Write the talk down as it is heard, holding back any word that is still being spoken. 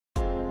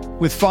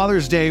With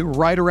Father's Day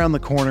right around the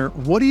corner,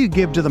 what do you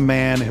give to the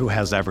man who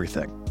has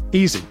everything?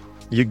 Easy.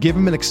 You give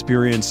him an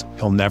experience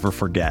he'll never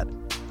forget.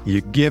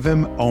 You give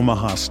him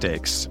Omaha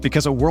Steaks,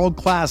 because a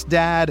world-class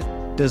dad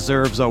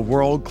deserves a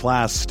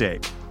world-class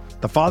steak.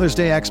 The Father's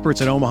Day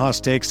experts at Omaha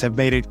Steaks have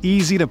made it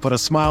easy to put a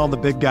smile on the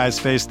big guy's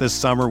face this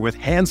summer with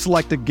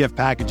hand-selected gift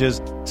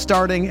packages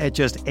starting at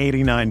just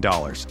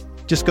 $89.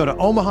 Just go to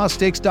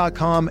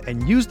omahasteaks.com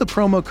and use the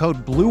promo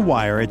code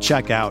BLUEWIRE at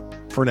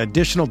checkout for an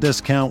additional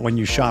discount when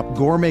you shop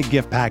gourmet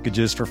gift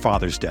packages for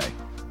Father's Day.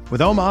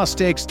 With Omaha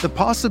Steaks, the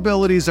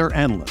possibilities are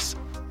endless.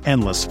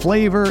 Endless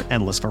flavor,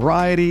 endless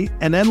variety,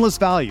 and endless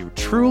value.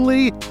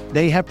 Truly,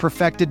 they have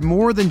perfected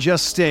more than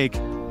just steak.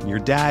 Your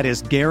dad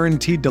is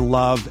guaranteed to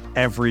love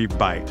every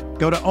bite.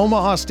 Go to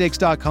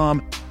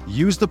omahasteaks.com,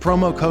 use the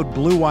promo code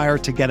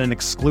BLUEWIRE to get an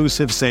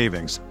exclusive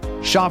savings.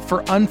 Shop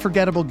for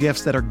unforgettable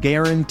gifts that are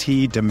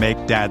guaranteed to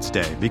make Dad's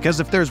Day. Because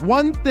if there's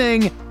one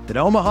thing that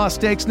Omaha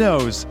Steaks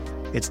knows,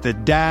 it's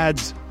that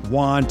dads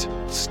want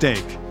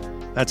steak.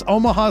 That's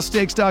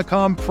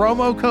omahasteaks.com,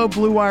 promo code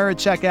BLUEWIRE at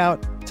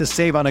checkout to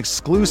save on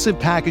exclusive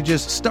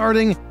packages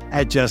starting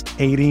at just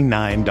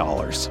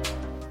 $89.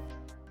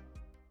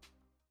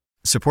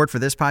 Support for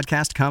this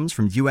podcast comes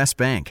from U.S.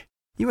 Bank.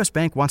 U.S.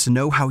 Bank wants to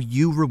know how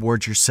you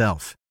reward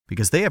yourself,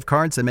 because they have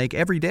cards that make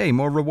every day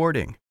more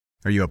rewarding.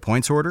 Are you a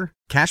points hoarder,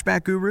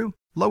 cashback guru,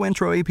 low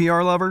intro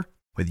APR lover?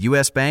 With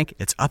U.S. Bank,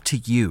 it's up to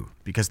you,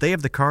 because they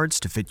have the cards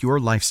to fit your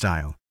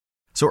lifestyle.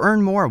 So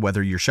earn more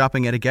whether you're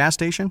shopping at a gas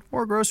station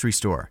or grocery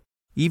store,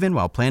 even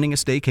while planning a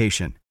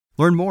staycation.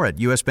 Learn more at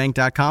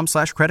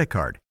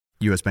usbank.com/creditcard.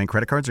 U.S. Bank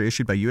credit cards are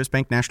issued by U.S.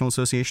 Bank National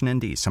Association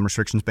ND. Some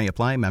restrictions may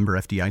apply. Member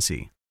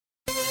FDIC.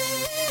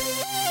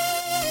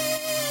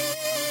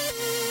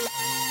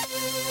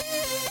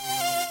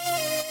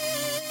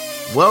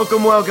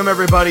 Welcome,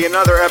 everybody.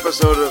 Another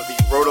episode of the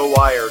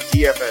RotoWire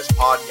DFS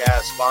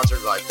podcast,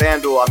 sponsored by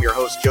FanDuel. I'm your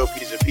host, Joe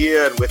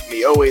Pisapia, and with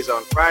me always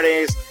on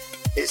Fridays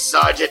is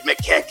Sergeant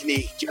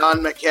McKechnie, John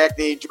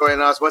McKechnie,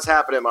 joining us. What's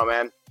happening, my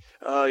man?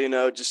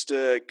 Just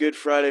a good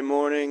Friday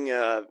morning.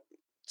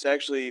 It's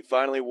actually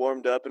finally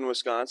warmed up in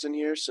Wisconsin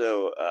here,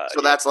 so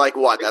that's like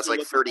what? That's like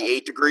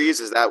 38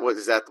 degrees. Is that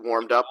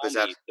warmed up? Is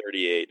that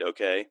 38?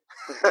 Okay.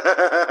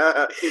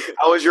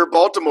 How was your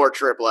Baltimore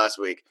trip last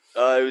week?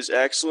 It was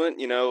excellent.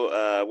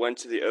 Went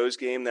to the O's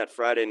game that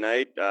Friday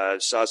night.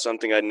 Saw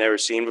something I'd never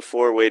seen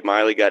before. Wade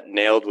Miley got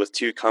nailed with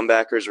two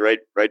comebackers right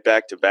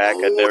back to back.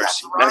 I'd never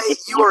seen that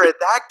before. You were at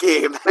that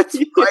game. That's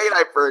right.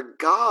 I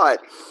forgot.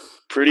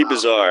 Pretty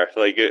bizarre.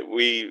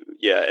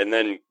 And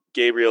then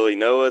Gabriel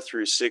Inoa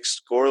threw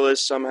 6 scoreless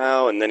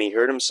somehow, and then he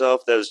hurt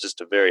himself. That was just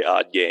a very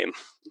odd game.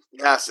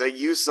 Yeah, so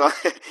you saw,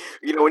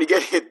 when you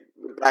get hit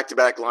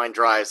back-to-back line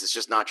drives, it's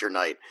just not your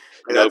night.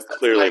 No,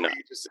 clearly not.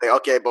 You just say,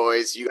 okay,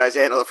 boys, you guys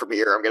handle it from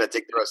here. I'm going to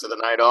take the rest of the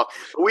night off.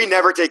 But we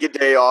never take a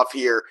day off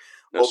here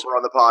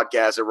on the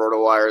podcast at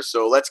RotoWire.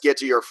 So let's get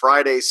to your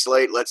Friday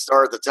slate. Let's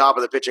start at the top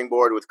of the pitching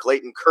board with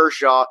Clayton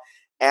Kershaw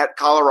at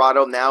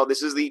Colorado. Now,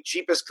 this is the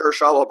cheapest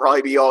Kershaw will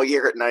probably be all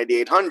year at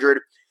 $9,800.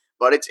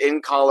 But it's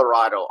in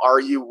Colorado.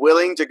 Are you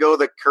willing to go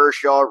the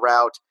Kershaw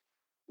route?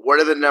 What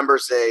do the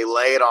numbers say?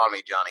 Lay it on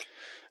me, Johnny.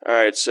 All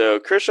right, so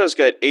Kershaw's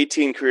got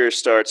 18 career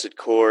starts at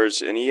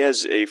Coors, and he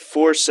has a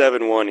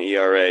 4.71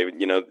 ERA.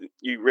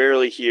 You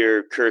rarely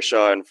hear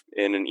Kershaw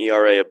in an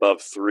ERA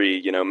above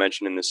 3,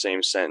 mentioned in the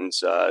same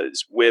sentence.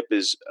 His whip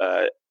is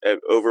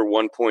over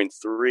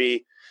 1.3.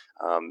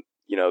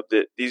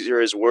 These are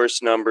his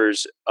worst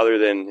numbers other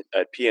than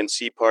at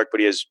PNC Park, but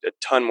he has a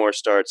ton more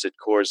starts at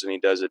Coors than he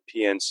does at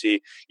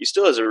PNC. He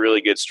still has a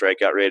really good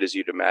strikeout rate, as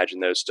you'd imagine,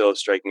 though, still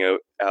striking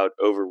out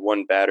over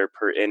one batter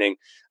per inning.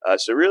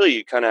 So really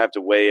you kind of have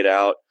to weigh it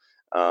out.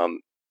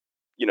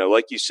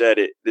 Like you said,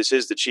 this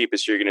is the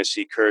cheapest you're going to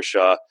see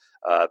Kershaw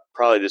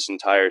probably this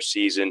entire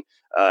season.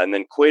 And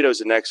then Cueto's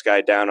the next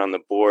guy down on the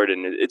board,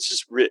 and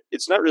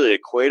it's not really a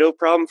Cueto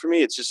problem for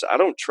me. It's just I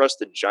don't trust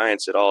the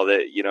Giants at all.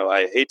 That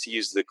I hate to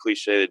use the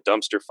cliche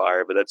dumpster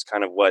fire, but that's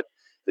kind of what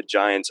the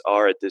Giants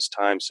are at this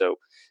time. So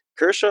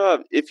Kershaw,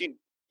 I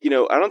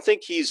don't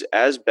think he's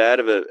as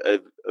bad of a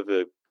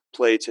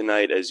play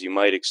tonight as you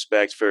might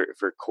expect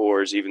for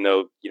Coors, even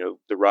though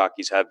the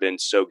Rockies have been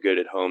so good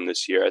at home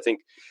this year. I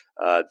think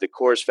the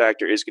Coors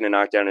factor is going to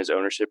knock down his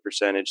ownership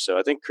percentage, so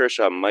I think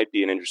Kershaw might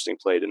be an interesting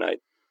play tonight.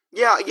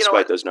 Yeah,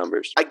 despite those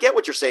numbers. I get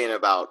what you're saying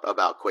about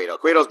Cueto.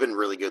 Cueto's been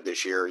really good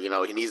this year.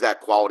 He's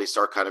that quality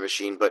start kind of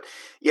machine. But,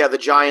 yeah, the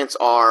Giants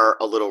are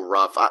a little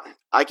rough.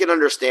 I can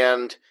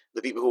understand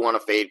the people who want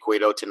to fade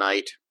Cueto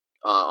tonight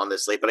on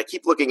this slate, but I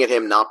keep looking at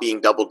him not being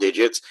double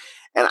digits.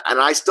 And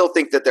I still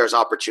think that there's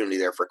opportunity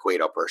there for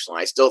Cueto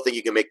personally. I still think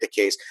you can make the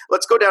case.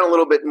 Let's go down a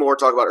little bit more,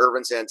 talk about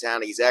Ervin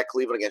Santana. He's at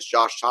Cleveland against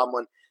Josh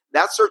Tomlin.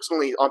 That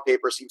certainly on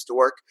paper seems to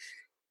work.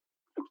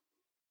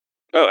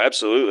 Oh,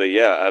 absolutely.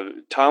 Yeah.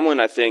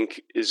 Tomlin, I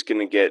think, is going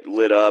to get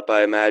lit up.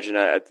 I imagine.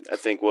 I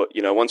think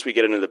once we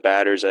get into the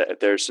batters,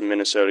 there's some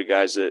Minnesota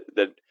guys that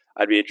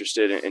I'd be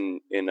interested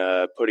in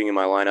putting in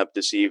my lineup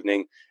this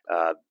evening.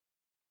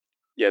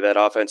 That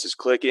offense is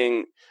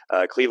clicking.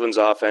 Cleveland's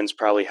offense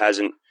probably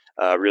hasn't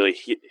really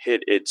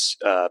hit its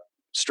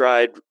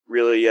stride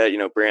really yet.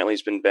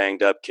 Brantley's been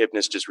banged up.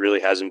 Kipnis just really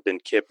hasn't been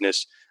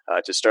Kipnis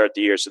to start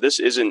the year. So this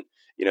isn't,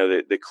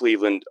 the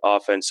Cleveland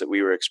offense that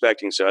we were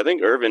expecting. So I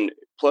think Irvin,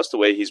 plus the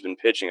way he's been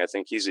pitching, I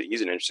think he's an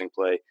interesting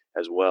play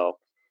as well.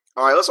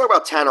 All right, let's talk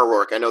about Tanner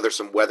Roark. I know there's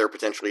some weather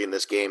potentially in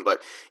this game,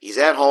 but he's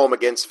at home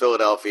against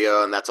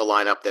Philadelphia, and that's a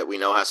lineup that we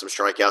know has some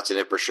strikeouts in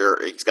it for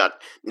sure. He's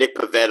got Nick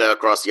Pivetta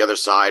across the other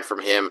side from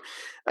him.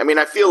 I mean,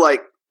 I feel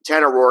like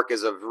Tanner Roark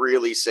is a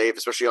really safe,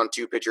 especially on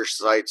two-pitcher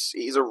sites,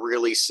 he's a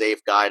really safe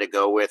guy to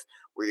go with,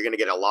 where you're going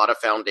to get a lot of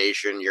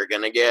foundation. You're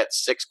going to get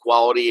 6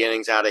 quality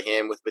innings out of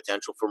him with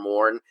potential for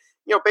more. And,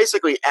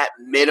 basically at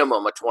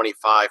minimum a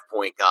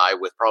 25-point guy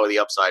with probably the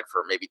upside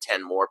for maybe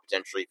 10 more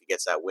potentially if he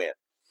gets that win.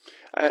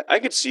 I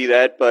could see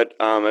that, but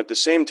at the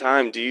same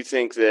time, do you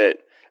think that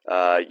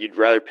you'd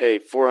rather pay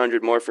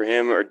 $400 more for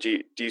him, or do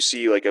you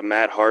see like a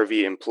Matt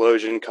Harvey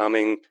implosion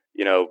coming,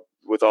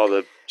 with all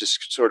the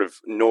just sort of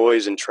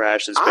noise and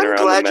trash that's been around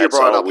the Mets all week? I'm glad you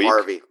brought up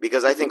Harvey,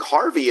 because I think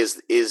Harvey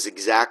is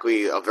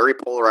exactly a very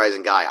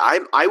polarizing guy.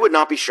 I would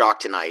not be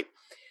shocked tonight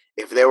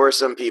if there were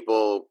some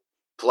people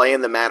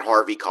playing the Matt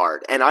Harvey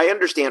card, and I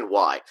understand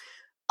why.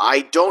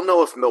 I don't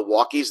know if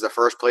Milwaukee's the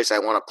first place I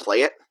want to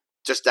play it.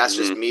 That's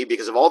just me,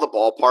 because of all the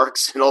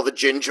ballparks and all the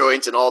gin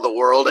joints and all the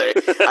world.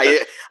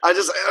 I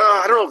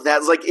don't know if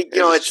that's like,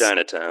 it's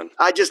Chinatown.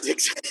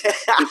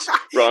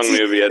 Wrong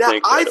movie. I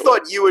think. I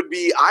thought you would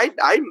be.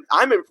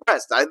 I'm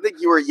impressed. I think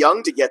you were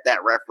young to get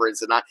that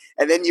reference,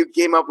 and then you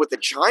came up with the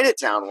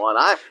Chinatown one.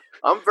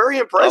 I'm very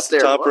impressed. Off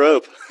the top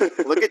rope.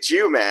 Look at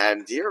you,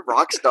 man. You're a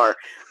rock star.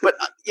 But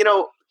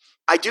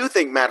I do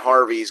think Matt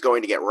Harvey is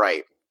going to get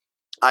right.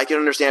 I can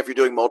understand if you're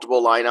doing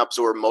multiple lineups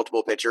or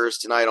multiple pitchers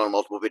tonight on a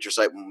multiple pitcher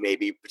site,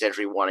 maybe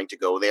potentially wanting to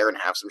go there and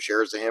have some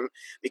shares of him,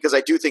 because I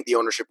do think the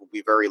ownership will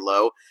be very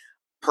low.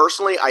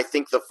 Personally, I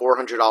think the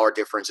 $400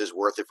 difference is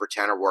worth it for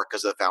Tanner Roark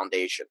because of the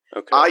foundation.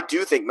 Okay. I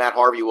do think Matt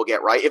Harvey will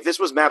get right. If this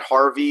was Matt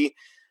Harvey,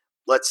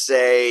 let's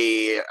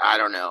say, I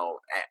don't know,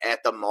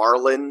 at the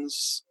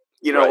Marlins,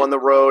 right, on the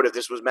road, if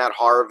this was Matt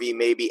Harvey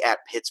maybe at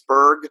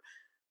Pittsburgh,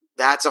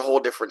 that's a whole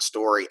different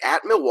story.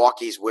 At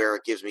Milwaukee's where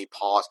it gives me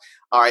pause.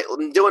 All right,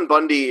 Dylan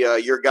Bundy,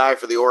 your guy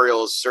for the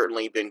Orioles,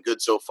 certainly been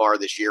good so far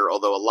this year,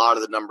 although a lot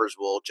of the numbers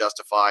will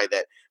justify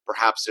that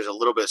perhaps there's a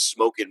little bit of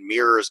smoke and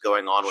mirrors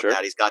going on with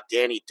that. He's got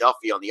Danny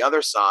Duffy on the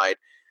other side.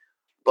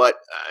 But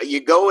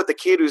you go with the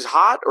kid who's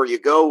hot, or you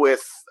go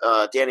with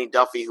Danny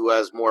Duffy, who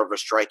has more of a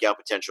strikeout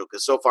potential?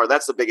 Because so far,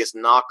 that's the biggest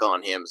knock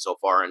on him so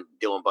far. And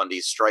Dylan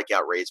Bundy's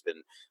strikeout rate's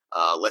been,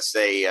 let's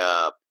say,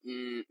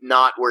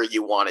 not where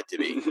you want it to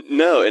be.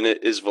 No, and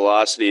his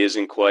velocity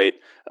isn't quite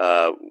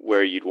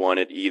where you'd want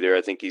it either.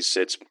 I think he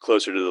sits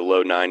closer to the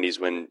low 90s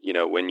when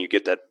you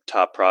get that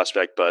top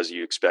prospect buzz,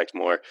 you expect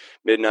more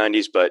mid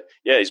 90s. But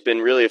yeah, he's been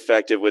really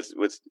effective with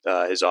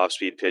his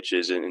off-speed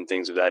pitches and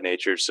things of that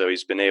nature. So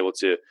he's been able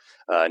to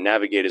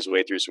navigate his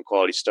way through some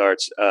quality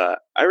starts.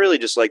 I really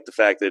just like the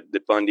fact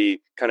that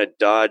Bundy kind of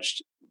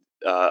dodged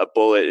a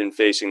bullet in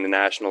facing the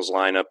Nationals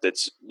lineup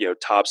that's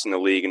tops in the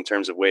league in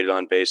terms of weighted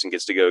on base, and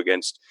gets to go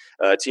against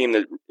a team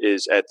that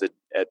is at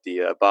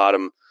the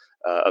bottom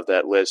of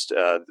that list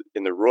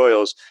in the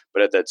Royals.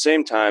 But at that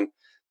same time,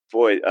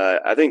 boy,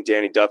 I think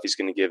Danny Duffy's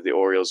going to give the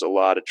Orioles a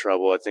lot of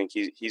trouble. I think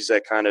he's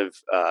that kind of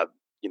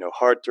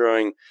hard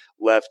throwing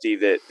lefty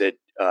that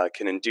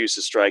can induce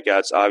the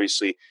strikeouts.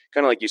 Obviously,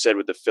 kind of like you said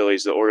with the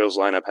Phillies, the Orioles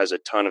lineup has a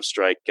ton of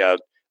strikeout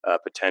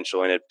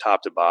potential in it,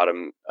 top to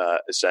bottom,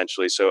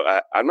 essentially. So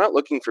I'm not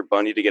looking for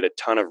Bundy to get a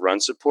ton of run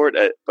support,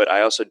 but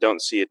I also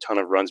don't see a ton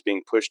of runs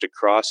being pushed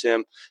across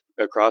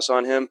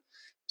on him.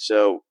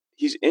 So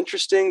he's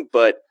interesting,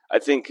 but I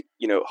think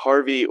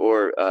Harvey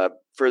or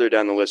further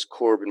down the list,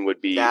 Corbin would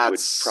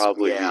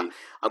probably be.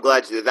 I'm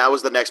glad that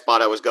was the next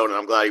spot I was going, and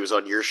I'm glad he was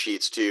on your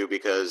sheets too,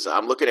 because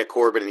I'm looking at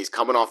Corbin and he's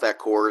coming off that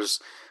Coors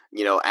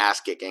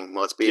ass kicking.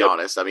 Let's be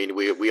honest. I mean,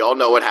 we all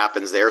know what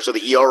happens there. So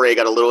the ERA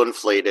got a little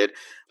inflated,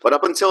 but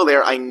up until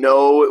there, I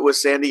know it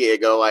was San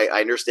Diego.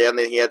 I understand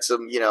that he had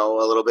some, a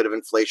little bit of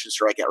inflation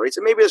strikeout rates,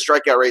 and maybe the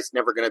strikeout rate's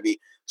never going to be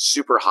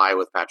super high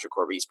with Patrick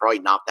Corbin. He's probably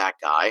not that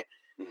guy.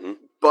 Mm-hmm.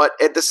 But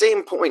at the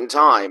same point in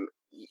time,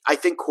 I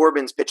think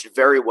Corbin's pitched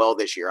very well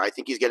this year. I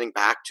think he's getting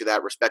back to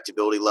that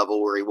respectability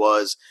level where he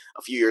was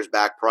a few years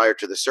back prior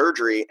to the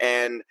surgery.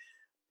 And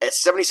at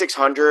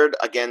 7,600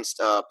 against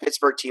a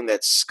Pittsburgh team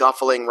that's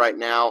scuffling right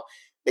now,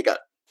 they got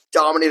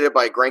dominated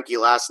by Greinke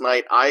last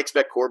night. I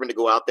expect Corbin to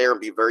go out there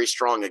and be very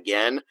strong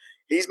again.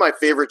 He's my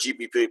favorite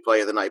GPP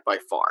play of the night by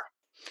far.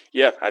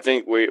 Yeah, I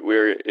think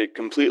we're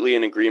completely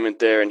in agreement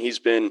there. And he's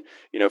been,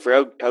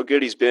 for how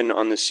good he's been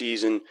on the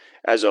season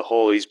as a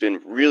whole, he's been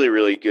really,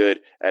 really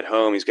good at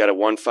home. He's got a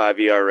 1.5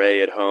 ERA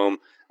at home,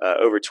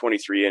 over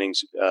 23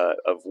 innings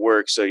of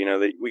work. So,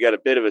 we got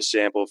a bit of a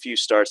sample, a few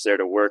starts there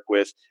to work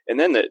with. And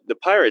then the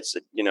Pirates,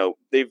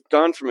 they've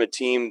gone from a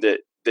team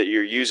that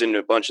you're using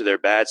a bunch of their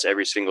bats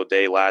every single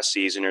day last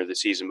season or the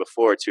season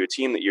before to a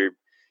team that you're,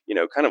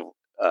 kind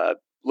of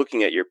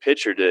looking at your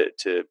pitcher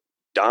to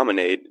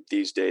dominate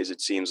these days,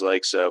 it seems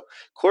like. So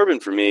Corbin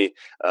for me,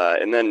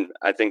 and then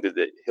I think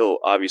that he'll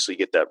obviously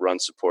get that run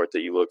support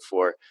that you look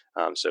for.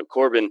 So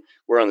Corbin,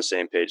 we're on the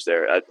same page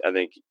there. I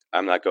think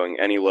I'm not going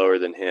any lower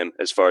than him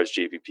as far as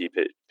GPP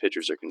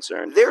pitchers are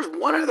concerned. There's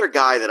one other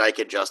guy that I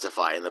could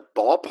justify, and the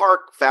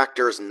ballpark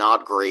factor is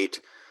not great,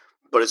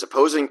 but his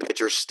opposing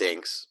pitcher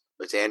stinks.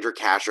 It's Andrew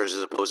Kasher as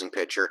his opposing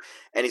pitcher,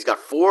 and he's got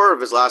 4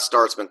 of his last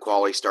starts been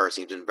quality starts.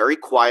 He's been very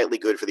quietly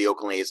good for the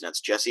Oakland A's, and that's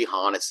Jesse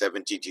Hahn at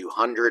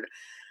 7,200.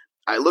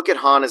 I look at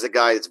Hahn as a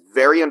guy that's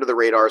very under the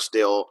radar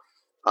still.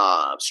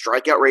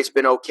 Strikeout rate's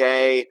been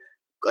okay.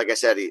 Like I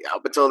said,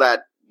 up until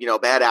that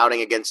bad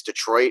outing against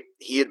Detroit,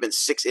 he had been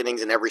 6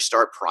 innings in every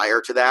start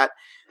prior to that.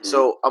 Mm-hmm.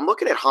 So I'm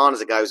looking at Hahn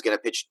as a guy who's going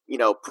to pitch, he's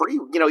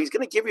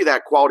going to give you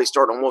that quality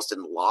start almost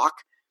in lock.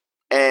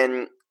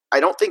 And I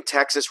don't think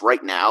Texas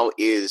right now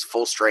is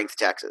full strength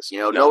Texas.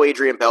 No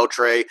Adrian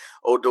Beltre.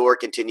 Odor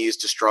continues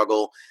to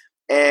struggle.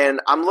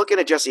 And I'm looking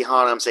at Jesse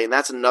Hahn, I'm saying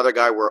that's another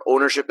guy where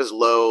ownership is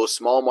low,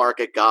 small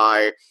market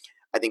guy.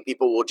 I think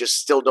people will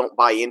just still don't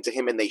buy into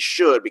him, and they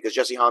should, because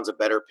Jesse Hahn's a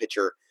better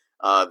pitcher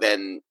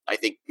than I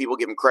think people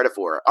give him credit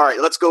for. All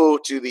right, let's go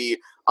to the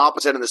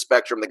opposite end of the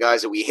spectrum, the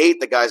guys that we hate,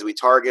 the guys that we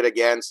target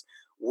against.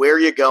 Where are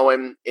you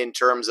going in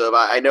terms of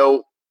I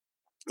know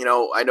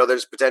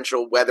there's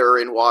potential weather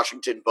in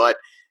Washington, but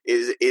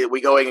is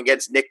we going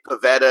against Nick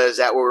Pivetta? Is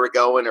that where we're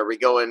going? Are we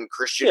going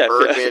Christian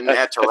Bergman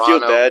at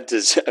Toronto?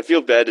 I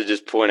feel bad to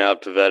just point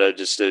out Pivetta,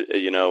 just to,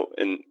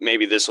 and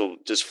maybe this will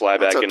just fly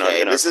back in our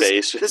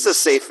face. This is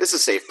a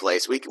safe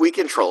place. We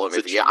control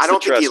him. I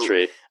don't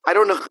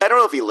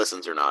know if he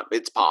listens or not.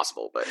 It's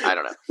possible, but I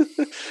don't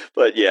know.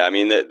 But yeah, I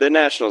mean the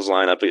Nationals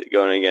lineup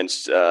going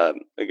against a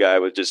guy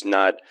with just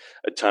not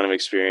a ton of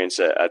experience.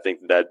 I think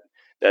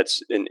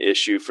that's an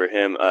issue for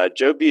him.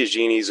 Joe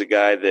Biagini is a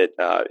guy that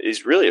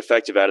is really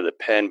effective out of the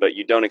pen, but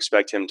you don't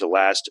expect him to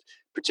last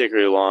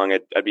particularly long.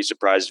 I'd be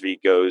surprised if he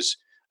goes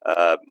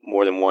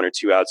more than 1 or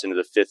 2 outs into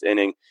the 5th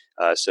inning.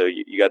 So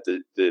you got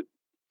the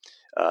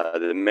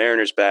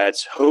Mariners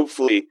bats.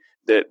 Hopefully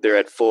they're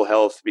at full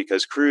health,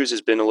 because Cruz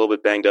has been a little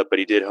bit banged up, but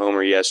he did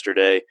homer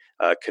yesterday.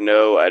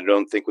 Cano, I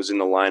don't think, was in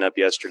the lineup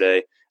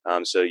yesterday.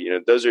 So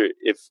those are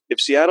if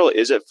Seattle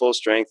is at full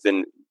strength,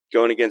 then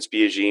going against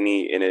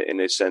Biagini in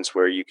a sense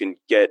where you can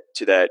get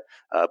to that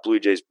Blue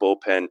Jays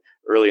bullpen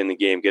early in the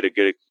game, get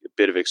a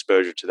bit of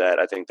exposure to that.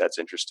 I think that's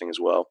interesting as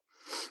well.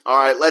 All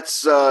right,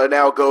 let's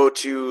now go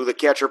to the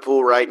catcher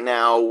pool right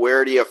now.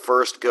 Where do you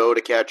first go to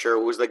catcher?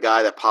 Who's the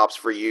guy that pops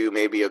for you?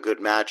 Maybe a good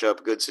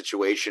matchup, good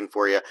situation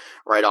for you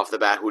right off the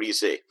bat. Who do you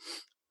see?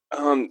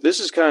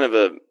 This is kind of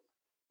a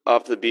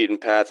off the beaten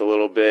path a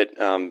little bit.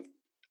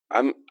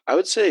 I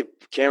would say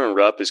Cameron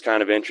Rupp is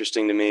kind of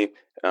interesting to me.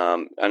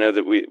 I know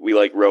that we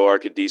like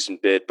Roark a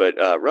decent bit, but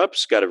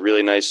Rupp's got a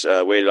really nice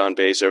weighted on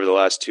base over the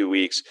last 2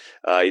 weeks.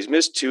 He's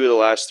missed 2 of the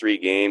last 3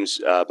 games,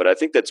 but I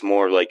think that's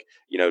more like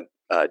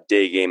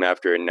day game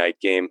after a night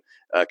game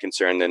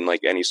concern than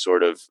like any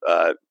sort of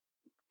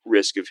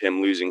risk of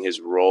him losing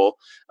his role.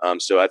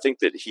 So I think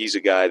that he's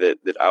a guy that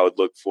I would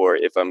look for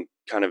if I'm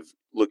kind of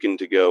looking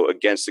to go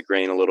against the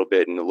grain a little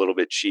bit and a little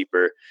bit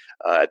cheaper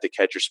at the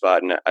catcher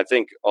spot. And I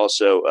think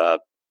also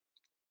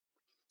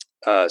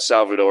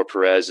Salvador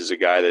Perez is a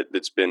guy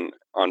that's been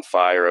on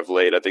fire of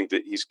late. I think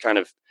that he's kind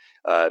of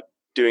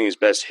doing his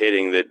best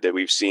hitting that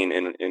we've seen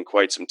in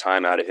quite some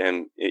time out of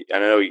him. I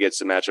know he gets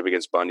the matchup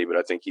against Bundy, but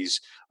I think he's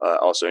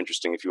also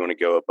interesting if you want to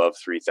go above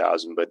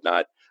 3,000, but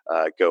not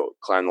go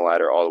climb the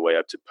ladder all the way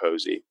up to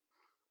Posey.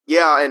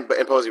 Yeah, and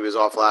Posey was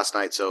off last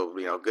night, so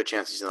good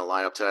chance he's in the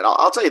lineup tonight.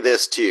 I'll tell you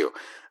this too.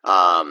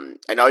 I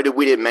know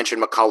we didn't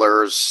mention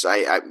McCullers.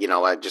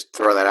 I just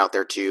throw that out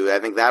there too. I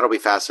think that'll be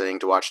fascinating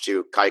to watch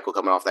too. Keuchel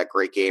coming off that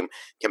great game.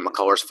 Can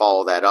McCullers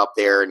follow that up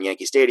there in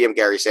Yankee Stadium?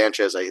 Gary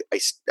Sanchez. I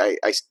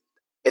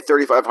at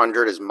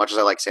 3,500. As much as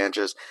I like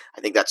Sanchez,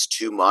 I think that's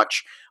too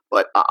much.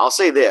 But I'll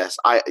say this: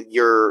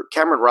 your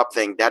Cameron Rupp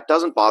thing, that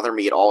doesn't bother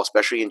me at all,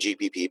 especially in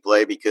GPP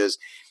play, because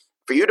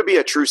for you to be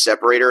a true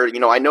separator,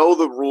 I know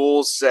the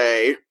rules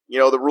say,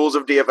 the rules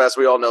of DFS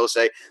we all know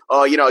say,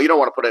 you don't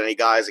want to put any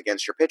guys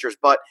against your pitchers.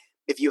 But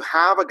if you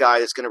have a guy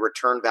that's going to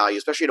return value,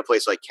 especially in a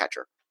place like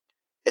catcher,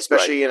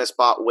 especially in a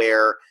spot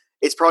where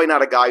it's probably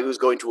not a guy who's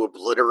going to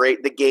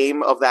obliterate the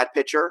game of that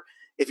pitcher.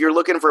 If you're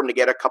looking for him to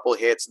get a couple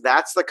hits,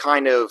 that's the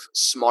kind of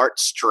smart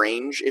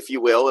strange, if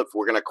you will, if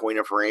we're going to coin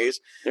a phrase.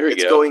 There you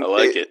go. I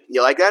like it.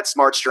 You like that?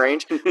 Smart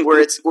strange, where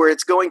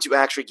it's going to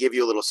actually give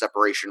you a little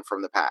separation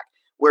from the pack.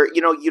 Where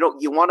you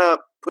want to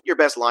put your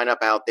best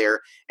lineup out there,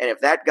 and if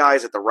that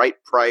guy's at the right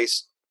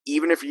price,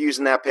 even if you're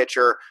using that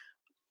pitcher,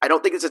 I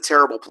don't think it's a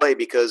terrible play,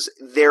 because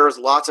there's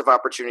lots of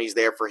opportunities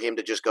there for him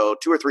to just go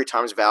 2 or 3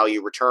 times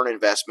value, return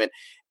investment,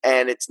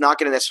 and it's not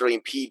going to necessarily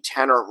impede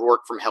Tanner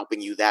Roark from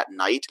helping you that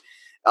night.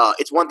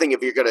 It's one thing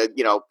if you're going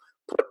to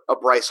put a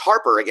Bryce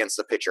Harper against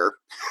the pitcher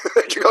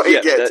that you're going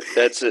against.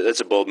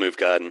 That's a bold move,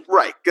 Cotton.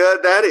 Right.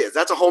 Good. That is.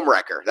 That's a home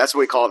wrecker. That's what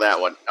we call that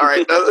one. All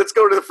right. Let's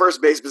go to the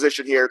first base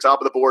position here.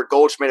 Top of the board,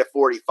 Goldschmidt at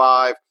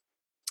 45.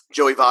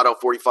 Joey Votto,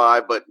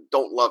 45, but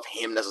don't love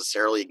him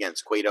necessarily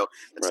against Cueto.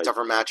 That's a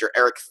tougher matchup.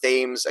 Eric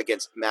Thames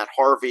against Matt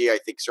Harvey, I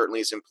think certainly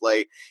is in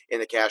play in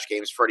the cash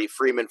games. Freddie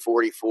Freeman,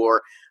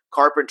 44.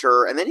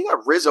 Carpenter, and then you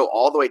got Rizzo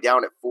all the way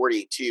down at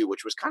 42,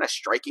 which was kind of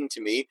striking to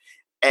me.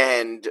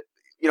 And,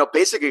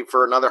 basically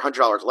for another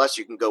 $100 less,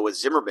 you can go with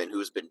Zimmerman,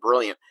 who's been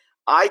brilliant.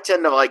 I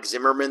tend to like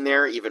Zimmerman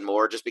there even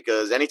more just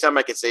because anytime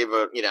I could save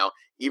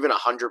even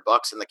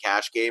 $100 in the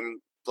cash game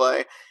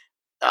play,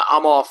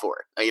 I'm all for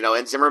it.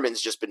 And Zimmerman's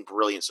just been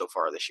brilliant so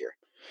far this year.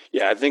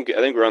 Yeah, I think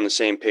we're on the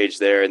same page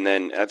there. And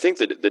then I think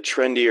that the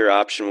trendier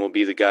option will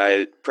be the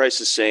guy, price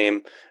the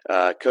same,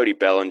 Cody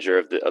Bellinger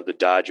of the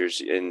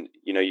Dodgers. And,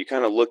 you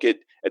kind of look at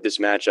this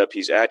matchup.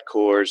 He's at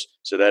Coors,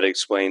 so that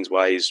explains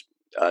why he's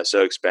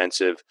so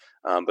expensive.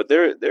 But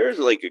there's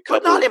like a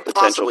couple, but not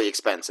impossibly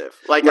expensive.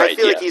 Like right, I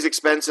feel like he's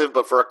expensive,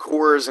 but for a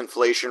Coors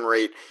inflation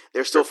rate,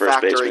 they're still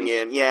factoring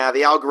in. Yeah,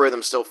 the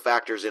algorithm still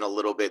factors in a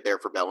little bit there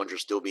for Bellinger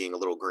still being a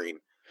little green.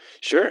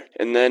 Sure,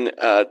 and then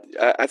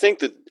I think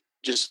that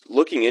just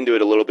looking into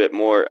it a little bit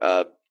more,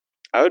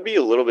 I would be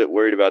a little bit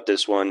worried about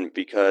this one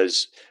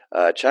because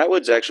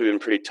Chatwood's actually been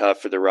pretty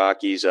tough for the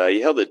Rockies.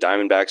 He held the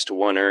Diamondbacks to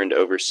 1 earned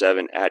over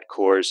 7 at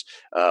Coors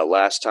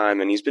last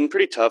time, and he's been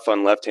pretty tough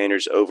on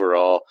left-handers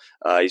overall.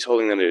 He's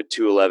holding them to a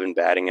 211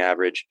 batting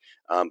average,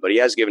 but he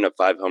has given up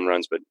 5 home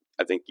runs, but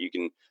I think you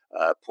can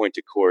point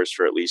to Coors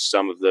for at least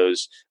some of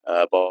those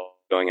balls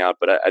going out.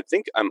 But I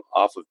think I'm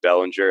off of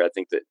Bellinger. I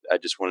think that I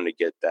just wanted to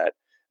get that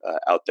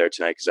out there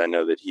tonight because I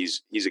know that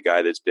he's a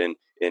guy that's been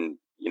in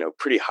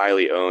pretty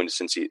highly owned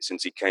since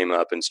he came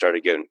up and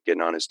started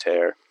getting on his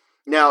tear.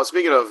 Now,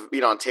 speaking of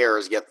on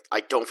tears, yet I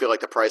don't feel like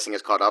the pricing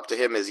has caught up to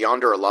him, is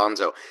Yonder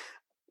Alonso.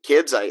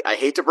 Kids, I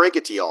hate to break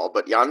it to y'all,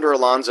 but Yonder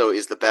Alonso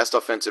is the best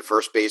offensive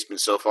first baseman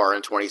so far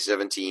in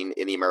 2017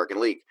 in the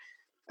American League.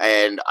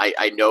 And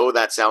I know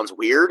that sounds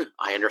weird.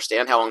 I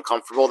understand how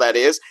uncomfortable that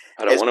is.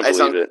 I don't want to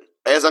believe it.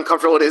 As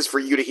uncomfortable it is for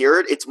you to hear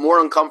it, it's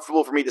more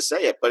uncomfortable for me to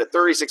say it. But at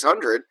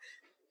 3,600,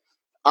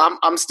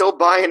 I'm still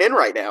buying in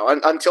right now.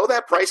 Until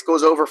that price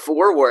goes over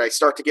 4, where I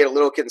start to get a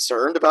little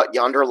concerned about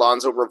Yonder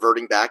Alonso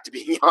reverting back to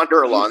being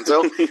Yonder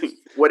Alonso.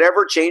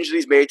 Whatever change that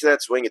he's made to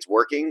that swing, it's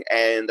working,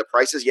 and the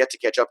price is yet to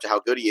catch up to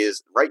how good he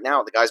is. Right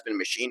now, the guy's been a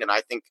machine, and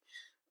I think,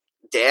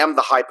 damn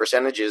the high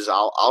percentages,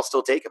 I'll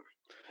still take him.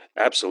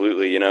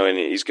 Absolutely, and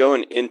he's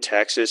going in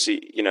Texas.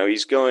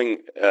 He's going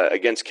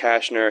against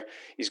Cashner.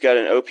 He's got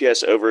an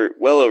OPS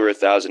well over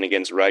 1,000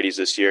 against righties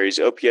this year. He's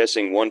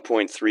OPSing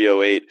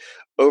 1.308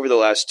 over the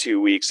last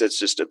 2 weeks. That's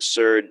just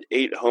absurd.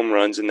 8 home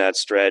runs in that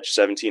stretch,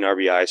 17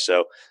 RBI.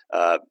 So,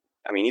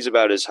 he's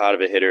about as hot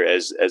of a hitter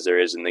as there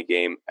is in the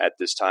game at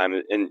this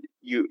time. And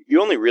you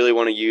only really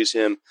want to use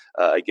him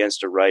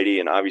against a righty,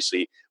 and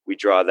obviously we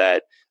draw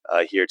that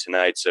here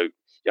tonight. So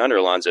Yonder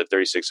Alonso at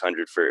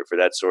 3,600 for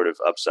that sort of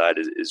upside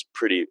is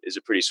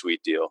a pretty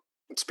sweet deal.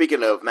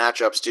 Speaking of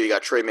matchups, too, you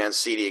got Trey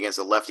Mancini against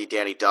the lefty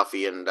Danny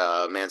Duffy, and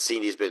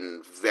Mancini's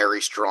been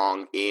very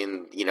strong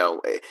in,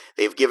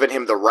 they've given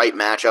him the right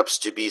matchups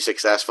to be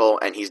successful,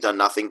 and he's done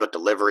nothing but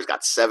deliver. He's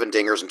got 7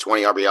 dingers and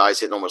 20 RBIs,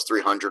 hitting almost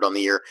 300 on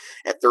the year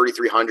at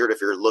 3,300.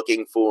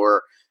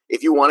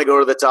 If you want to go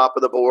to the top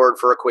of the board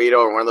for a Cueto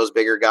or one of those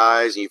bigger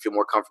guys, and you feel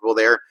more comfortable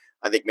there,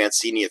 I think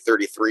Mancini at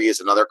 33 is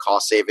another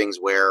cost savings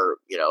where,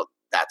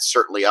 that's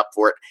certainly up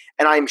for it.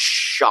 And I'm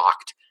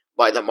shocked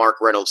by the Mark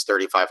Reynolds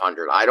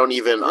 3,500. I don't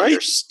even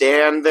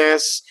understand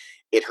this.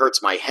 It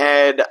hurts my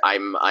head. I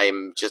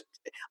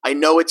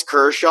know it's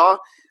Kershaw,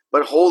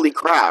 but holy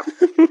crap.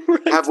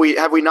 Have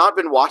we not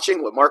been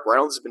watching what Mark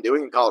Reynolds has been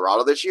doing in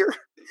Colorado this year?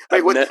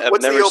 I've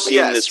never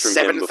seen this from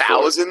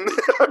 7,000?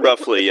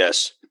 Roughly,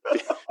 yes.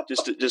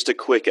 just a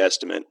quick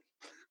estimate.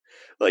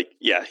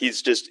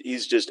 He's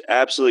just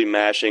absolutely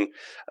mashing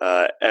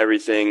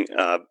everything.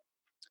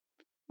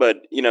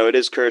 But, it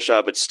is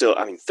Kershaw, but still,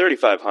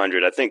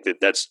 3,500, I think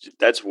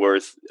that's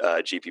worth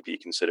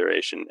GPP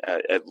consideration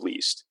at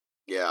least.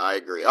 Yeah, I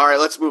agree. All right,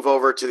 let's move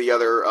over to the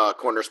other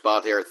corner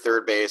spot there at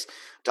third base.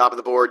 Top of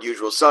the board,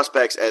 usual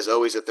suspects, as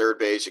always, at third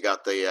base. You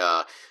got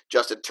the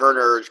Justin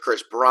Turner,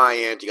 Chris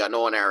Bryant. You got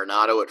Nolan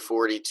Arenado at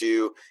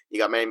 42. You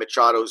got Manny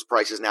Machado, whose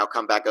price has now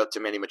come back up to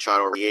Manny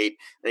Machado at 8.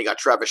 Then you got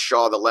Travis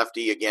Shaw, the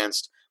lefty,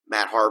 against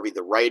Matt Harvey,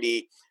 the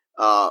righty.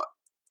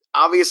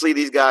 Obviously,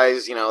 these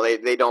guys,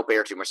 they don't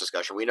bear too much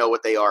discussion. We know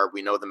what they are.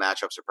 We know the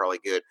matchups are probably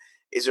good.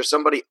 Is there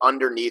somebody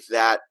underneath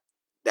that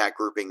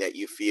grouping that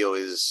you feel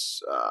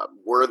is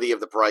worthy of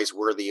the price,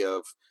 worthy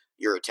of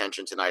your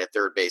attention tonight at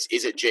third base?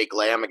 Is it Jake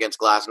Lamb against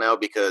Glasnow?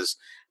 Because,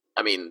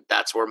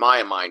 that's where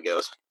my mind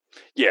goes.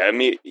 Yeah,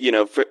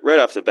 right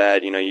off the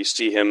bat, you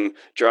see him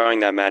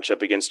drawing that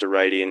matchup against a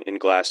righty in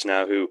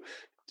Glasnow, who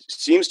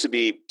seems to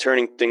be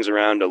turning things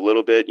around a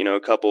little bit. A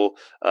couple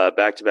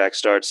back-to-back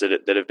starts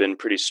that have been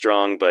pretty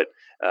strong, but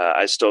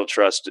I still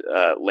trust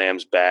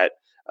Lamb's bat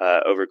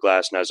over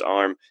Glasnow's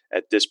arm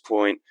at this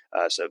point.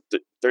 So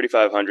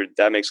 3,500,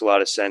 that makes a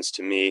lot of sense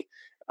to me.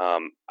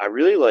 I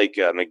really like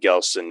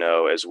Miguel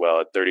Sano as well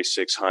at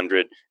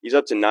 3,600. He's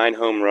up to 9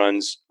 home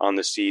runs on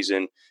the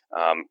season.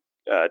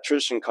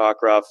 Tristan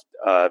Cockcroft,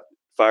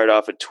 fired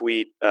off a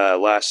tweet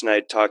last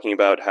night talking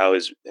about how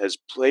his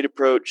plate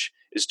approach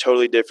is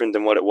totally different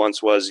than what it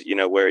once was,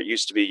 where it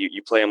used to be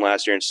you play him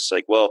last year and it's just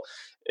like, well,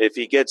 if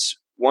he gets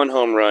one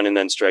home run and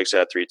then strikes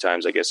out 3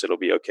 times, I guess it'll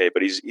be okay.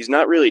 But he's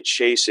not really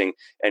chasing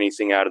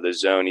anything out of the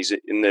zone. He's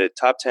in the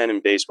top 10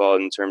 in baseball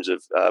in terms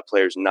of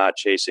players not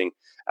chasing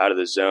out of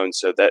the zone.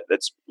 So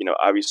that's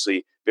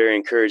obviously very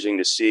encouraging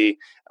to see.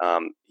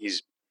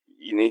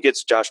 He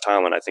gets Josh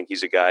Tomlin. I think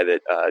he's a guy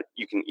that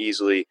you can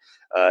easily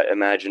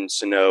imagine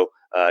Sano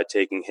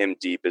taking him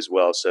deep as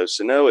well. So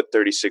Sano at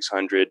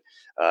 3,600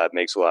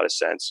 makes a lot of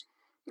sense.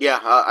 Yeah,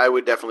 I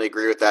would definitely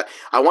agree with that.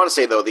 I want to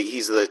say, though, that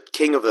he's the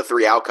king of the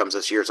 3 outcomes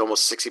this year. It's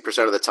almost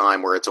 60% of the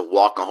time where it's a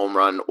walk, a home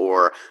run,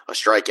 or a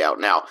strikeout.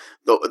 Now,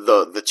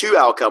 the 2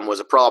 outcome was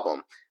a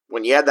problem.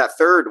 When you had that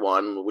third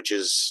one, which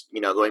is,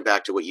 going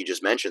back to what you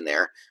just mentioned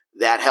there,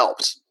 that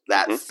helps.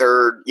 That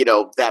third,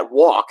 that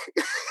walk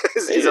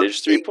is a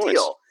 3 big points.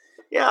 deal.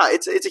 Yeah,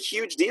 it's a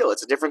huge deal.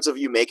 It's a difference of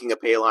you making a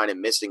pay line and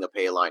missing a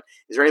pay line.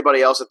 Is there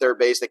anybody else at third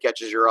base that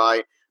catches your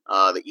eye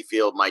that you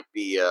feel might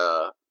be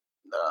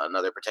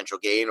another potential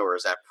gain, or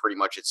is that pretty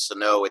much it's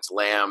Sano, it's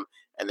Lamb,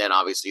 and then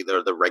obviously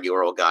the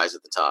regular old guys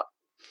at the top?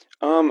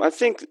 I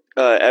think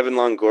Evan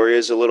Longoria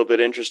is a little bit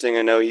interesting.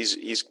 I know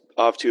he's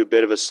off to a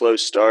bit of a slow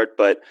start,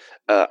 but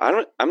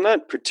I'm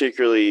not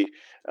particularly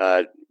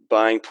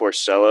buying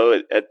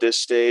Porcello at this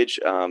stage.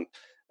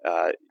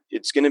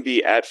 It's going to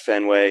be at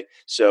Fenway.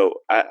 So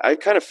I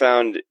kind of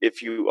found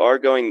if you are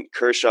going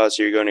Kershaw,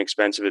 so you're going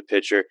expensive at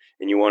pitcher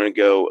and you want to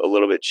go a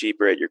little bit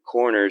cheaper at your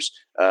corners,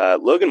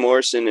 Logan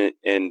Morrison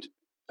and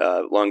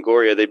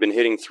Longoria, they've been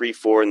hitting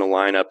 3-4 in the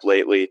lineup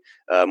lately.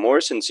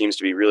 Morrison seems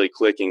to be really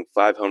clicking,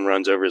 5 home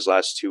runs over his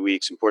last 2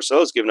 weeks. And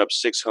Porcello's given up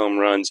 6 home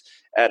runs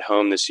at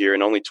home this year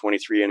and only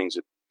 23 innings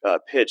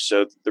pitch.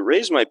 So the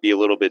Rays might be a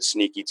little bit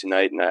sneaky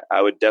tonight. And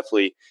I would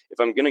definitely, if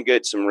I'm going to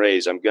get some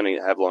Rays, I'm going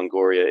to have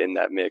Longoria in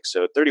that mix.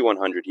 So at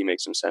 3,100, he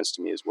makes some sense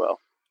to me as well.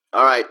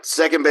 All right.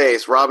 Second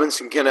base,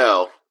 Robinson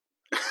Cano.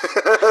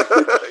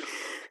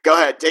 Go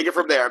ahead. Take it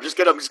from there. I'm just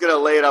gonna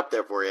lay it up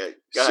there for you.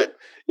 Go ahead.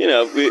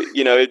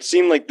 It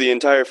seemed like the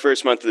entire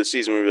first month of the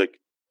season, we were like,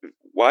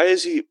 why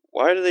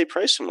do they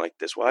price him like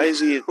this? Why is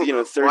he,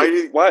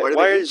 30?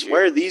 Why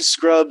are these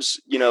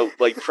scrubs,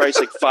 priced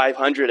like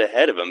 500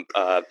 ahead of him?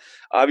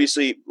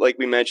 Obviously, like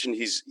we mentioned,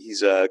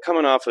 he's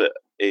coming off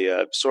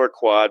a sore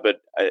quad,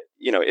 but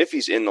if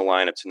he's in the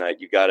lineup tonight,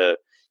 you gotta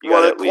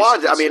the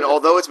quad. I mean,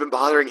 although it's been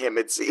bothering him,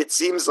 it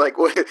seems like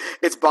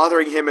it's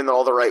bothering him in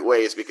all the right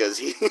ways because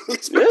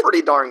he's been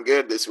pretty darn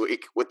good this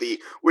week with the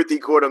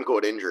quote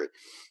unquote injury.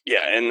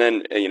 Yeah, and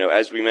then,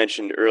 as we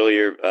mentioned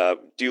earlier,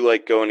 do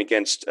like going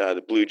against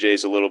the Blue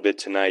Jays a little bit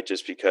tonight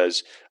just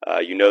because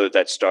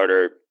that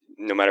starter,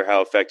 no matter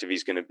how effective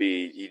he's going to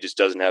be, he just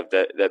doesn't have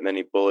that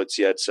many bullets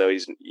yet. So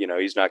he's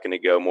not going to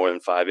go more than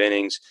 5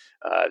 innings.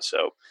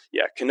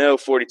 Cano,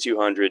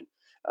 4,200.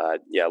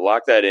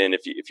 Lock that in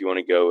if you want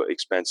to go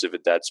expensive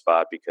at that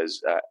spot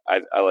because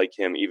I like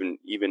him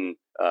even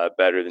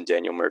better than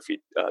Daniel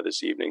Murphy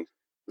this evening.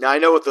 Now, I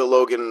know with the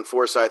Logan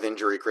Forsythe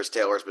injury, Chris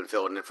Taylor's been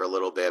filling in for a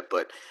little bit,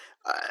 but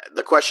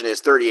the question is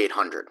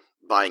 3,800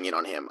 buying in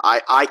on him.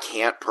 I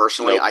can't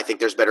personally. Nope. I think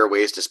there's better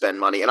ways to spend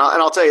money. And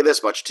I'll tell you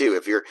this much, too.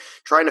 If you're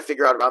trying to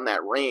figure out around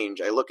that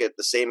range, I look at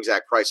the same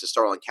exact price as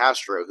Starlin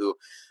Castro, who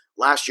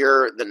last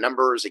year the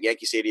numbers at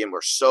Yankee Stadium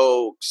were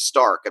so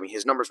stark. I mean,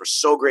 his numbers were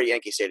so great at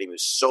Yankee Stadium. He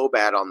was so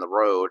bad on the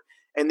road.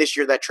 And this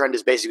year that trend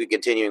is basically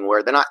continuing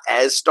where they're not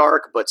as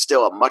stark, but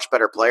still a much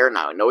better player.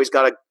 Now, I know he's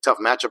got a tough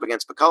matchup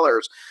against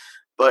McCullers,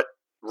 but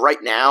right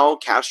now,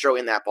 Castro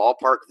in that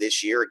ballpark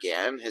this year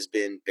again has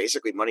been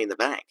basically money in the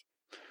bank.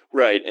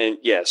 Right, and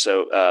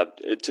so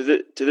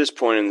to this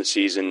point in the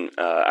season,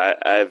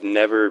 I've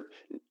never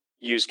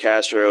used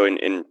Castro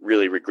and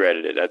really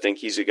regretted it. I think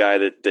he's a guy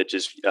that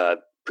just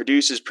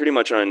produces pretty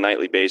much on a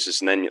nightly basis,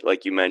 and then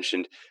like you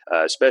mentioned,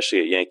 especially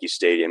at Yankee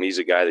Stadium, he's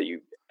a guy that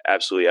you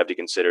absolutely have to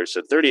consider.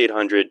 So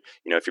 3,800,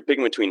 if you're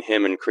picking between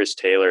him and Chris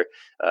Taylor,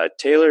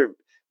 Taylor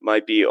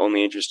might be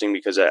only interesting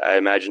because I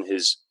imagine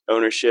his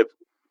ownership,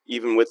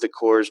 even with the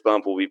Coors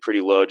bump, will be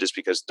pretty low just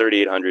because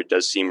 3,800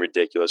 does seem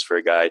ridiculous for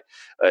a guy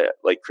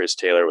like Chris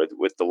Taylor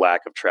with the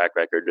lack of track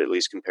record, at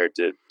least compared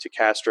to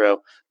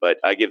Castro. But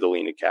I give the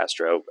lean to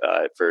Castro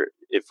for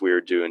if we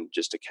were doing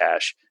just a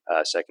cash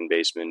second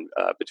baseman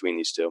between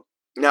these two.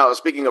 Now,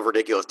 speaking of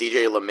ridiculous,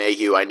 DJ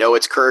LeMahieu, I know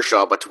it's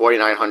Kershaw, but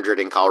 2,900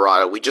 in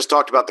Colorado. We just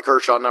talked about the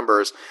Kershaw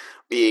numbers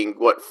being,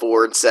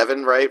 4 and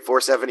 7, right?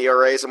 4.7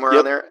 ERA, somewhere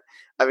around there.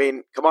 I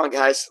mean, come on,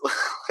 guys.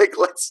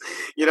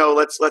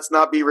 Let's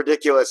not be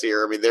ridiculous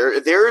here. I mean,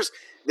 there's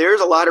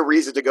a lot of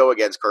reason to go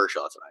against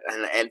Kershaw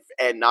tonight,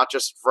 and not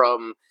just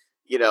from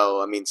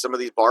some of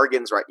these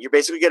bargains. Right, you're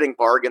basically getting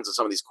bargains on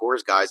some of these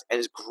Coors guys, and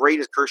as great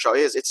as Kershaw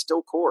is, it's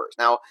still Coors.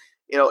 Now,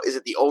 is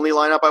it the only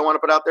lineup I want to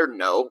put out there?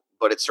 No,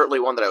 but it's certainly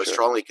one that I would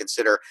strongly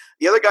consider.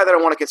 The other guy that I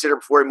want to consider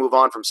before we move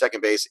on from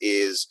second base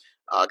is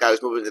A guy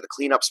who's moved into the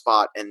cleanup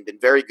spot and been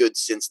very good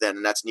since then,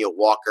 and that's Neil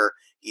Walker.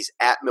 He's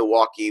at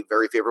Milwaukee,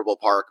 very favorable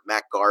park.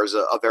 Matt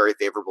Garza, a very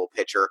favorable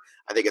pitcher.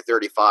 I think at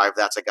 35,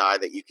 that's a guy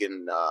that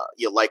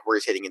you like where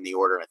he's hitting in the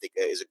order, and I think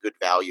is a good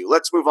value.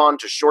 Let's move on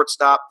to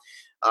shortstop.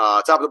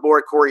 Top of the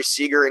board, Corey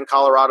Seager in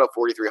Colorado,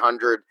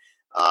 4,300.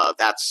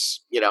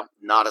 That's,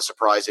 not a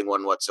surprising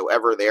one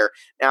whatsoever there.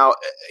 Now,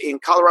 in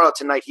Colorado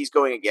tonight, he's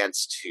going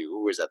against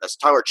who is that? That's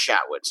Tyler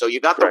Chatwood. So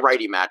you got the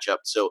righty matchup.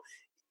 So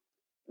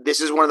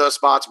this is one of those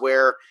spots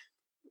where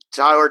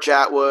Tyler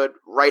Chatwood,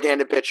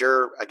 right-handed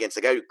pitcher, against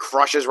the guy who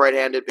crushes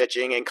right-handed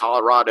pitching in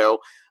Colorado.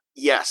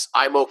 Yes,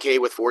 I'm okay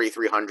with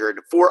 4,300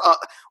 for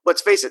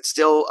let's face it,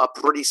 still a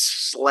pretty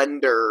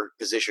slender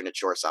position at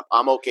shortstop.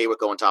 I'm okay with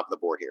going top of the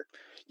board here.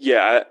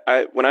 Yeah,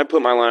 I when I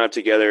put my lineup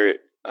together,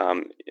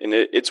 and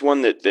it's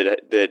one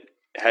that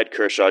had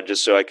Kershaw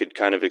just so I could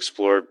kind of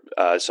explore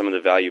some of the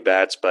value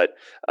bats, but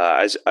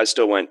I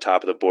still went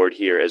top of the board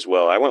here as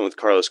well. I went with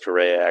Carlos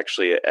Correa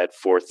actually at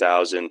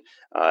 4,000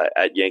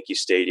 at Yankee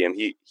Stadium.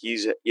 He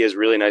has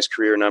really nice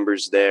career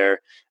numbers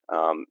there,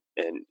 and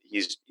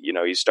he's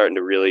starting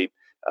to really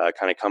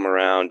kind of come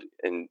around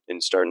and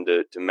starting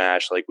to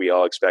mash like we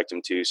all expect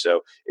him to.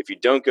 So if you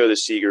don't go the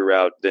Seager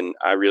route, then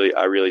I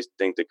really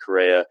think that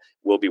Correa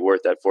will be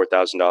worth that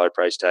 $4,000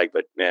 price tag.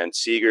 But man,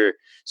 Seager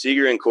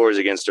and Coors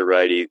against a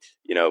righty,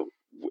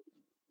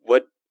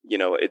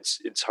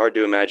 it's hard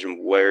to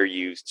imagine where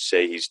you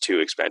say he's too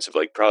expensive.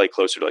 Like probably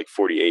closer to like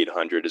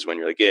 4,800 is when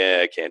you're like,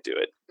 yeah, I can't do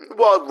it.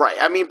 Well, right.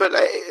 I mean, but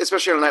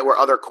especially on a night where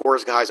other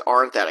Coors guys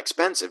aren't that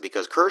expensive,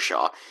 because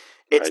Kershaw,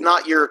 it's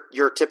not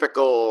your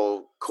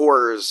typical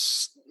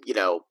Coors,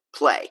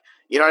 play.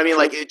 You know what I mean?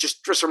 Like, it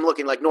just from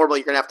looking, like, normally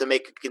you're going to have to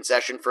make a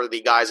concession for the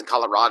guys in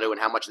Colorado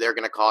and how much they're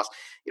going to cost.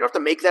 You don't have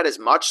to make that as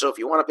much. So if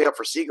you want to pay up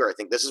for Seager, I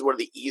think this is one of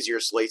the easier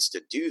slates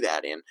to do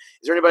that in. Is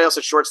there anybody else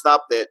at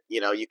shortstop that,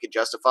 you could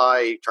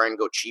justify trying to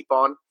go cheap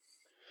on?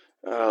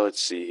 Let's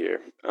see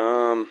here.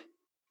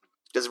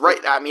 Because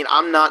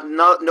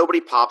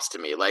nobody pops to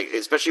me, like,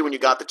 especially when you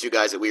got the two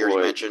guys that we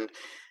already mentioned.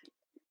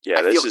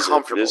 Yeah, this is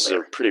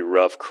a pretty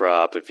rough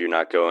crop if you're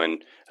not going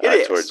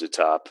towards the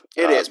top.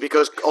 It is,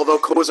 because although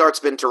Cozart's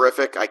been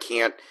terrific, I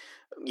can't,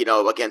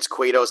 against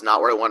Cueto's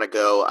not where I want to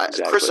go.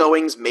 Exactly. Chris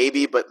Owings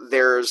maybe, but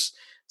there's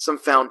some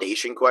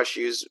foundation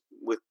questions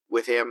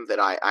with him that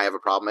I have a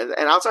problem.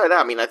 And outside of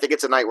that, I think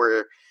it's a night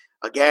where,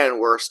 again,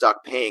 we're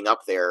stuck paying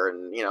up there,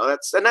 and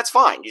that's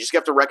fine. You just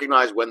have to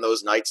recognize when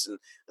those nights and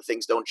the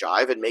things don't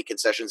jive and make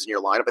concessions in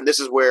your lineup. And this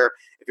is where,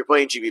 if you're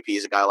playing GPP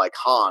as a guy like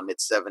Hahn at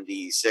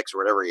 76 or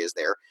whatever he is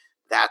there,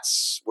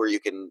 that's where you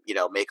can,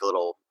 make a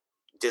little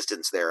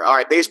distance there. All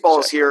right, baseball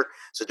is here,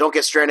 so don't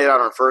get stranded out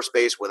on first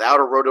base without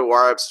a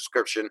RotoWire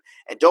subscription,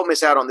 and don't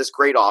miss out on this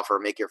great offer.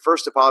 Make your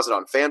first deposit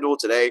on FanDuel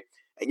today,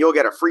 and you'll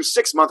get a free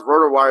 6-month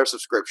RotoWire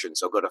subscription.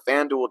 So go to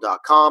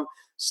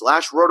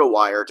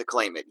FanDuel.com/RotoWire to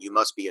claim it. You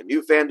must be a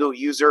new FanDuel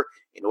user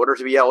in order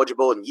to be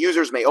eligible, and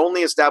users may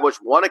only establish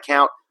one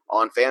account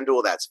on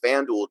FanDuel. That's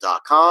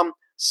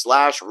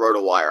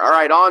FanDuel.com/RotoWire. All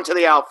right, on to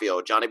the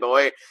outfield, Johnny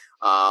boy.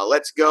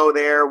 Let's go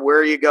there. Where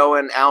are you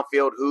going?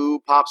 Outfield,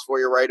 who pops for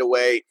you right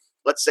away?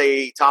 Let's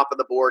say top of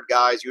the board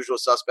guys, usual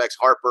suspects,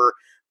 Harper,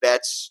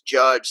 Betts,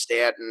 Judge,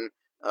 Stanton,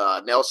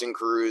 Nelson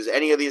Cruz.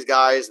 Any of these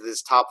guys,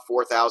 this top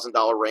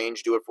 $4,000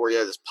 range, do it for you?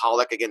 Does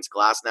Pollock against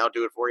Glasnow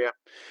do it for you?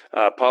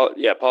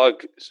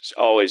 Pollock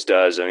always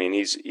does.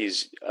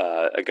 He's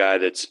a guy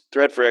that's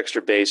threat for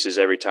extra bases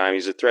every time.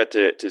 He's a threat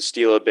to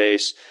steal a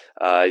base.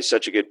 He's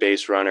such a good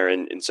base runner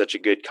and such a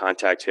good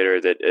contact hitter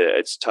that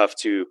it's tough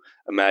to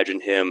imagine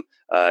him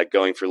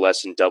going for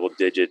less than double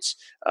digits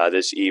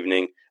this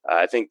evening.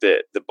 I think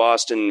that the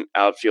Boston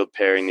outfield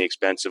pairing, the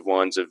expensive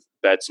ones of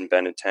Betts and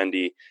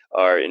Benintendi,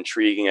 are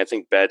intriguing. I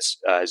think Betts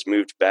has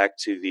moved back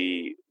to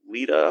the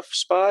leadoff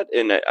spot,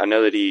 and I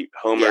know that he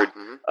homered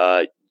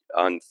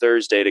on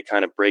Thursday to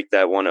kind of break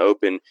that one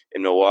open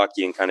in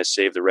Milwaukee and kind of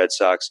save the Red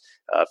Sox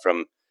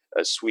from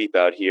a sweep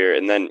out here.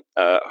 And then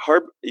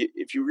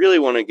if you really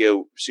want to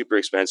go super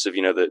expensive,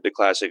 the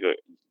classic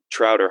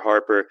Trout or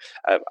Harper,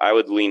 I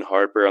would lean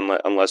Harper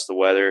unless the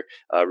weather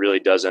really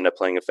does end up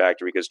playing a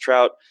factor, because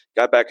Trout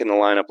got back in the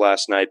lineup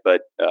last night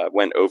but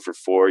went 0 for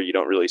 4. You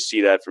don't really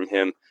see that from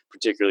him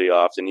particularly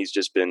often. He's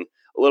just been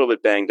a little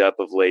bit banged up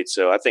of late.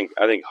 So I think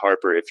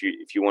Harper, if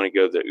you want to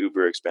go the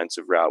uber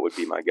expensive route, would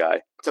be my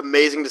guy. It's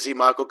amazing to see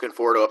Michael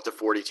Conforto up to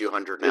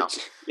 4,200 now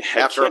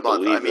after a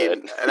month.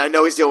 And I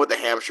know he's dealing with the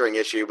hamstring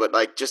issue, but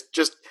I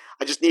just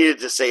needed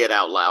to say it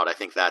out loud. I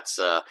think that's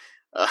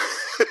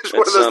it's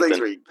one of those things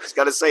where you just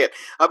got to say it.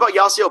 How about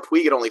Yasiel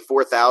Puig at only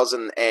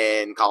 4,000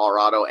 in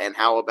Colorado? And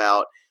how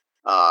about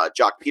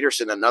Jock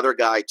Peterson, another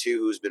guy too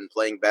who's been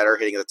playing better,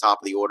 hitting at the top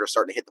of the order,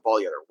 starting to hit the ball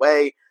the other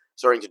way,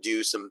 starting to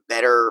do some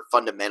better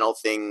fundamental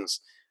things.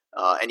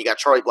 And you got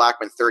Charlie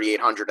Blackmon,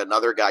 3,800,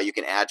 another guy you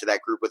can add to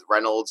that group with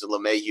Reynolds and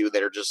LeMahieu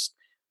that are just,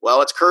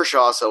 well, it's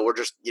Kershaw, so we're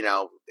just,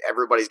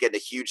 everybody's getting a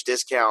huge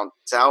discount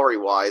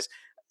salary-wise.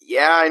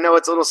 Yeah, I know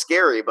it's a little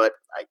scary, but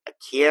I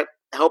can't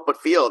help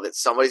but feel that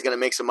somebody's going to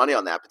make some money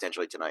on that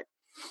potentially tonight.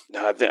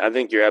 No, I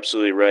think you're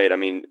absolutely right. I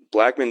mean,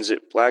 Blackman,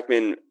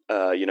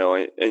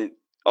 and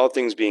all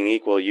things being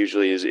equal,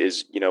 usually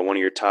is one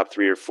of your top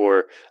 3 or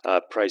 4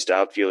 priced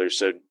outfielders.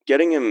 So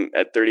getting him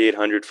at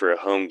 3,800 for a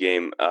home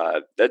game,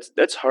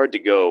 that's hard to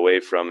go away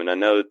from. And I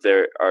know that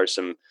there are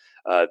some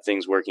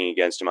things working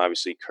against him.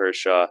 Obviously,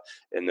 Kershaw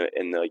in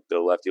the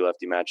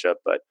lefty matchup,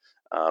 but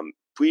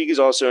Puig is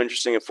also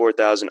interesting at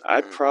 4,000.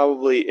 I'd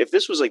probably, if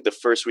this was like the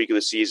first week of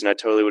the season, I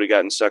totally would have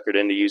gotten suckered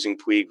into using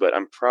Puig, but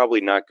I'm probably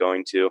not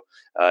going to.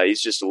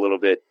 He's just a little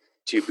bit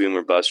too boom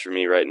or bust for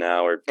me right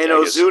now. And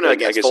Ozuna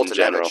against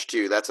Fulton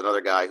too. That's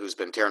another guy who's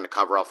been tearing the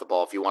cover off the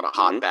ball. If you want a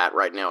hot bat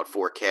right now at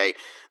 4K,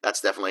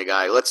 that's definitely a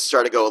guy. Let's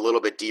try to go a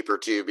little bit deeper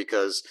too,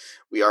 because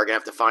we are going to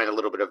have to find a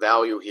little bit of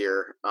value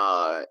here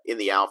in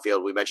the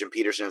outfield. We mentioned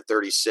Peterson at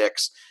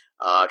 36.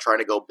 Trying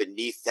to go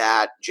beneath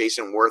that.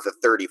 Jason Worth at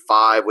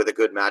 35 with a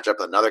good matchup.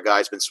 Another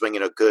guy's been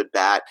swinging a good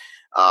bat.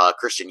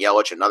 Christian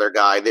Yelich, another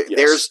guy.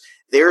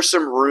 There's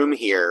some room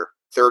here,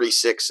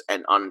 36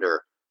 and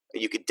under.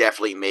 You could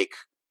definitely make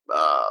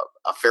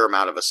a fair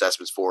amount of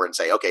assessments for and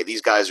say, okay,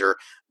 these guys are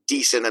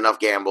decent enough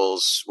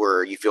gambles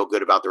where you feel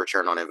good about the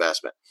return on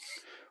investment.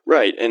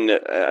 Right, and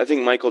I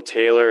think Michael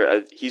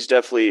Taylor, he's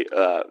definitely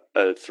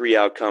a 3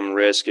 outcome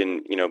risk,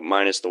 and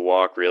minus the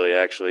walk, really,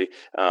 actually.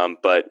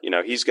 But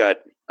he's got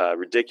a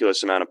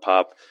ridiculous amount of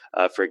pop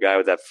for a guy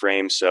with that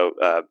frame. So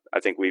I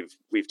think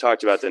we've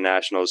talked about the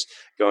Nationals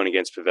going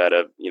against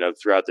Pivetta,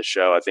 throughout the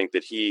show. I think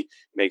that he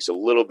makes a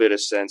little bit of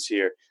sense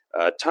here.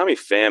 Tommy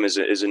Pham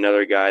is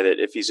another guy that,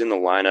 if he's in the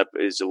lineup,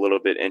 is a little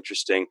bit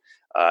interesting.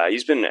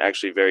 He's been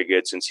actually very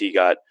good since he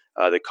got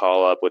the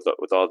call up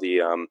with all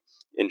the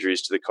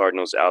injuries to the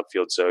Cardinals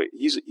outfield. So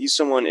he's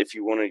someone, if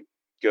you want to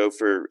go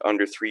for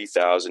under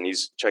 3,000,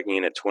 he's checking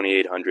in at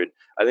 2,800.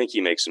 I think he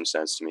makes some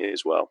sense to me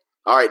as well.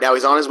 All right, now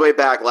he's on his way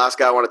back. Last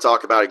guy I want to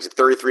talk about, he's at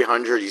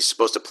 3,300. He's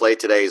supposed to play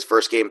today, his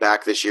first game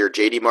back this year.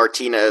 JD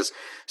Martinez,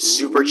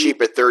 super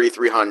cheap at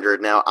 3,300.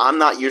 Now, I'm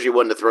not usually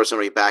one to throw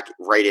somebody back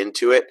right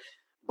into it,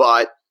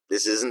 but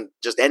this isn't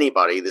just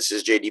anybody. This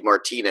is JD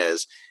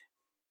Martinez.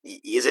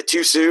 Is it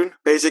too soon,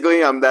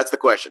 basically? That's the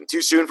question.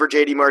 Too soon for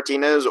JD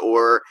Martinez,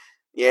 or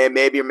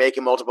maybe you're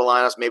making multiple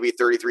lineups, maybe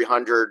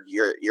 3,300.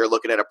 You're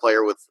looking at a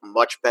player with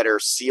much better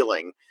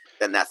ceiling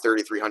than that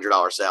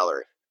 $3,300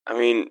 salary. I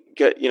mean,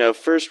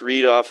 first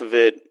read off of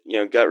it,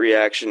 gut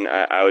reaction,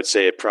 I would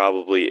say it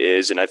probably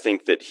is. And I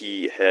think that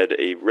he had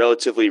a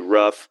relatively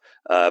rough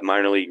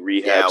minor league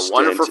rehab stint.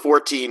 1 for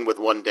 14 with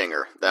 1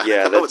 dinger.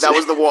 That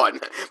was the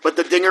one. But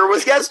the dinger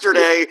was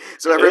yesterday,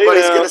 so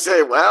everybody's going to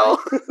say, well.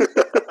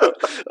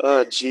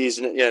 Oh, geez.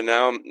 Yeah,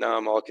 now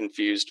I'm all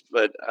confused.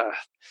 But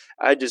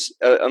I just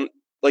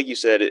like you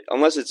said,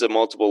 unless it's a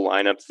multiple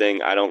lineup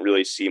thing, I don't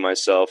really see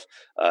myself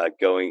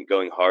going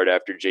hard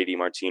after JD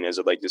Martinez.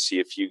 I'd like to see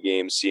a few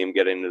games, see him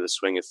get into the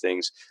swing of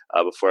things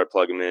before I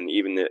plug him in,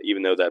 even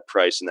though that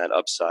price and that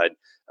upside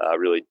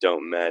really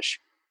don't mesh.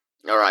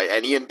 All right,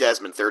 and Ian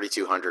Desmond,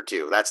 3,200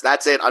 too.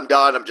 That's it. I'm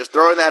done. I'm just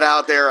throwing that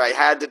out there. I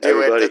had to do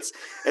it.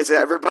 It's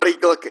everybody.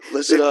 Look,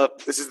 listen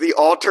up. This is the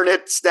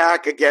alternate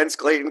stack against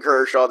Clayton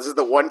Kershaw. This is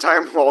the one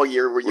time all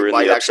year where you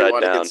might actually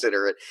want to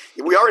consider it.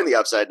 We are in the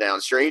upside down.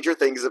 Stranger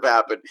things have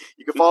happened.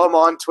 You can follow him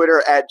on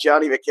Twitter at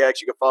Johnny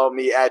McKex. You can follow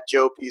me at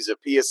Joe Pisa,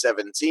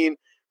 Pia17.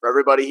 For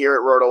everybody here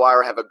at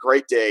RotoWire, have a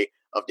great day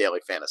of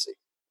daily fantasy.